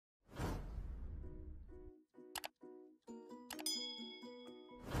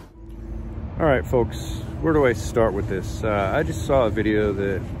All right, folks, where do I start with this? I just saw a video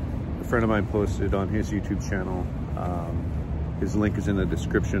that a friend of mine posted on his YouTube channel. His link is in the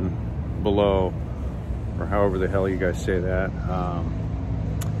description below, or however the hell you guys say that.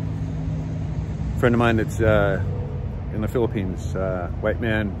 Friend of mine that's in the Philippines, white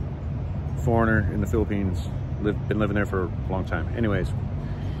man, foreigner in the Philippines, been living there for a long time. Anyways,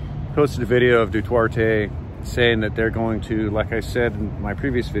 posted a video of Duterte saying that they're going to, like I said in my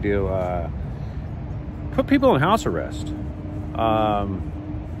previous video, put people in house arrest.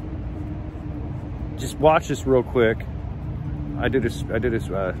 Just watch this real quick. I did this what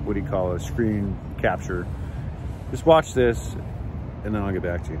do you call it, a screen capture. Just watch this and then I'll get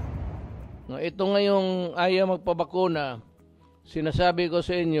back to you. Ito ngayong ayaw magpabakuna, sinasabi ko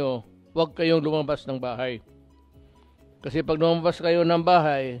sa inyo, huwag kayong lumabas ng bahay. Kasi pag lumabas kayo ng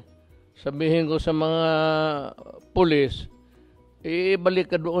bahay, sabihin ko sa mga pulis, ibalik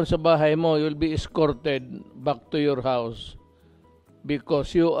ka doon sa bahay mo, you'll be escorted back to your house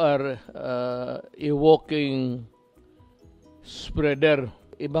because you are a walking spreader.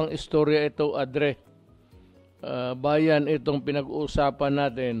 Ibang istorya ito, Adre. Bayan itong pinag-uusapan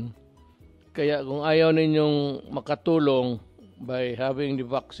natin. Kaya kung ayaw ninyong makatulong by having the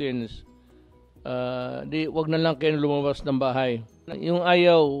vaccines, wag na lang kayo lumabas ng bahay. Yung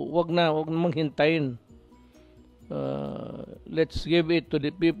ayaw, wag na manghintayin. Let's give it to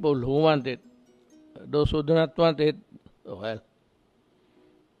the people who want it. Those who do not want it, well,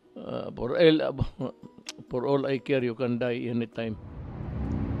 for all I care, you can die anytime.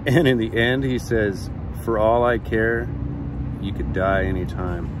 And in the end, he says, for all I care, you could die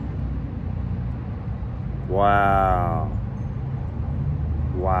anytime. Wow.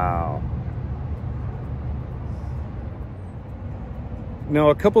 Wow. Now,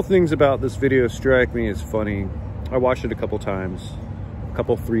 a couple things about this video strike me as funny. I watched it a couple times,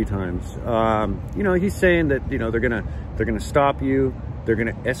 three times. You know, he's saying that, you know, they're gonna stop you, they're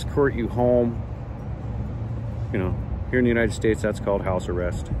gonna escort you home. You know, here in the United States, that's called house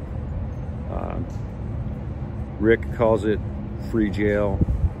arrest. Rick calls it free jail.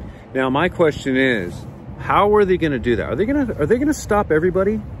 Now, my question is, how are they going to do that? Are they going to stop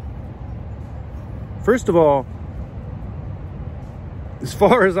everybody? First of all, as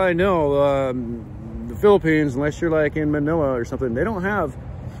far as I know, the Philippines, unless you're like in Manila or something, they don't have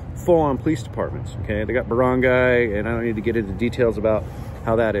full-on police departments. Okay, they got barangay, and I don't need to get into details about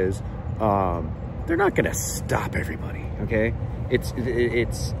how that is. They're not going to stop everybody. Okay, this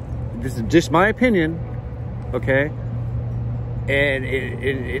is just my opinion. Okay, and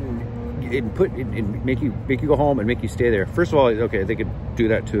make you go home and make you stay there. First of all, okay, they could do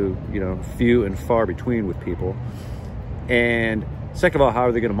that to, you know, few and far between with people. And second of all, how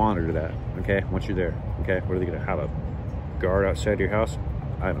are they going to monitor that? Okay, once you're there, okay, what are they going to have, a guard outside your house?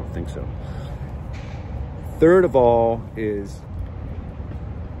 I don't think so. Third of all is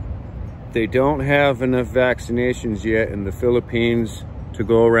they don't have enough vaccinations yet in the Philippines to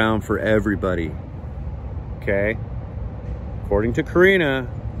go around for everybody. Okay, according to Karina,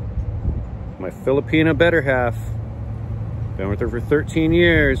 my Filipina better half, been with her for 13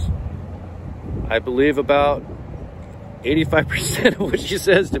 years, I believe about 85% of what she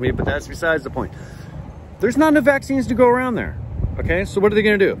says to me, but that's besides the point. There's not enough vaccines to go around there. Okay, so what are they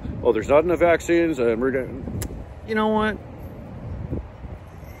gonna do? Oh, there's not enough vaccines and we're gonna, you know what?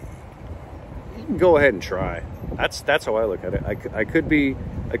 You can go ahead and try. That's how I look at it. I could be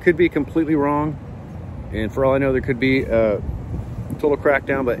completely wrong. And for all I know, there could be a total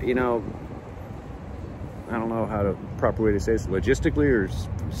crackdown, but, you know, I don't know how to proper way to say this, logistically or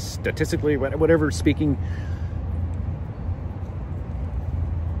statistically, whatever speaking.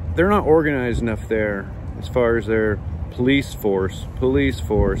 They're not organized enough there as far as their police force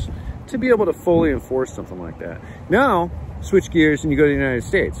to be able to fully enforce something like that. Now, switch gears and you go to the United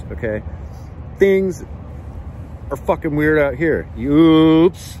States, okay? Things are fucking weird out here.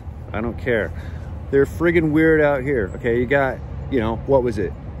 Oops, I don't care. They're friggin' weird out here, okay? You got, you know, what was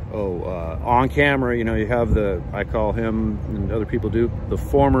it? On camera, you know, you have I call him, and other people do, the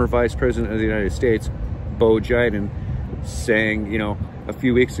former Vice President of the United States, Beau Biden, saying, you know, a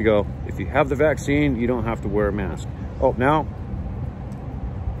few weeks ago, if you have the vaccine, you don't have to wear a mask. Oh, now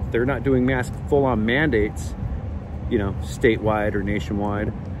they're not doing mask full-on mandates, you know, statewide or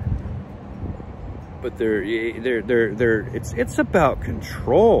nationwide, but it's about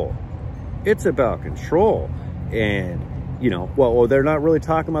control. It's about control. And, you know, well, they're not really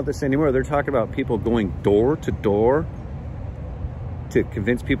talking about this anymore. They're talking about people going door to door to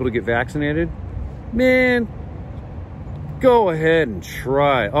convince people to get vaccinated. Man, go ahead and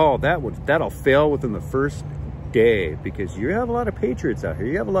try. Oh, that'll fail within the first day, because you have a lot of patriots out here.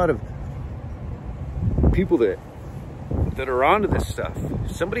 You have a lot of people that are onto this stuff.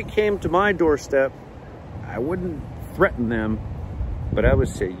 If somebody came to my doorstep, I wouldn't threaten them, but I would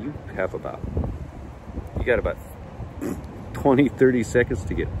say you got about 20, 30 seconds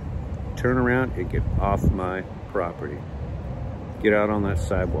to turn around and get off my property. Get out on that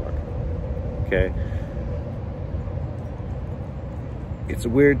sidewalk, okay? It's a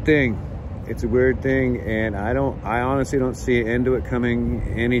weird thing. It's a weird thing, and I honestly don't see an end to it coming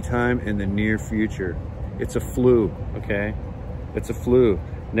anytime in the near future. It's a flu, okay? It's a flu.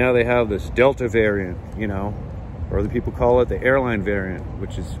 Now they have this Delta variant, you know, or other people call it the airline variant,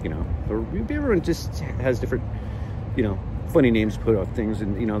 which is, you know, or everyone just has different, you know, funny names to put on things,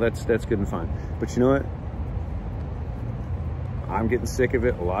 and, you know, that's good and fine. But you know what? I'm getting sick of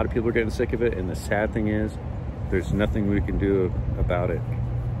it. A lot of people are getting sick of it, and the sad thing is, there's nothing we can do about it.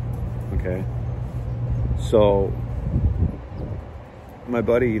 Okay, so my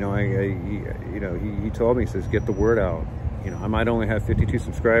buddy, you know, he told me, he says, get the word out. You know, I might only have 52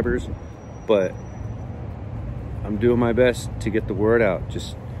 subscribers, but I'm doing my best to get the word out.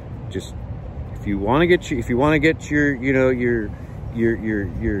 Just if you want to get your you know, your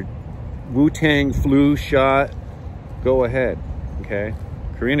Wu-Tang flu shot, go ahead. Okay,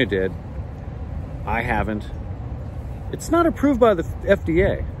 Karina did. I haven't. It's not approved by the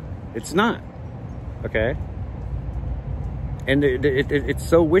FDA. It's not, okay? And it's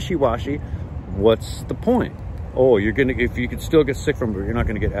so wishy-washy. What's the point? Oh, if you could still get sick from it, you're not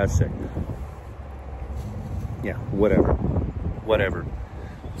gonna get as sick. Yeah, whatever.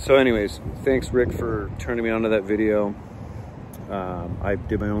 So anyways, thanks Rick for turning me on to that video. I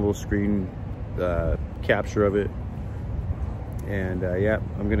did my own little screen capture of it. And yeah,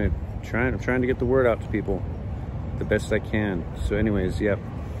 I'm trying to get the word out to people the best I can. So anyways, yep.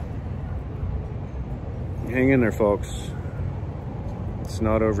 Hang in there, folks. It's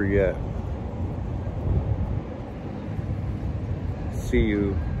not over yet. See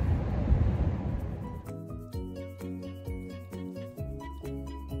you.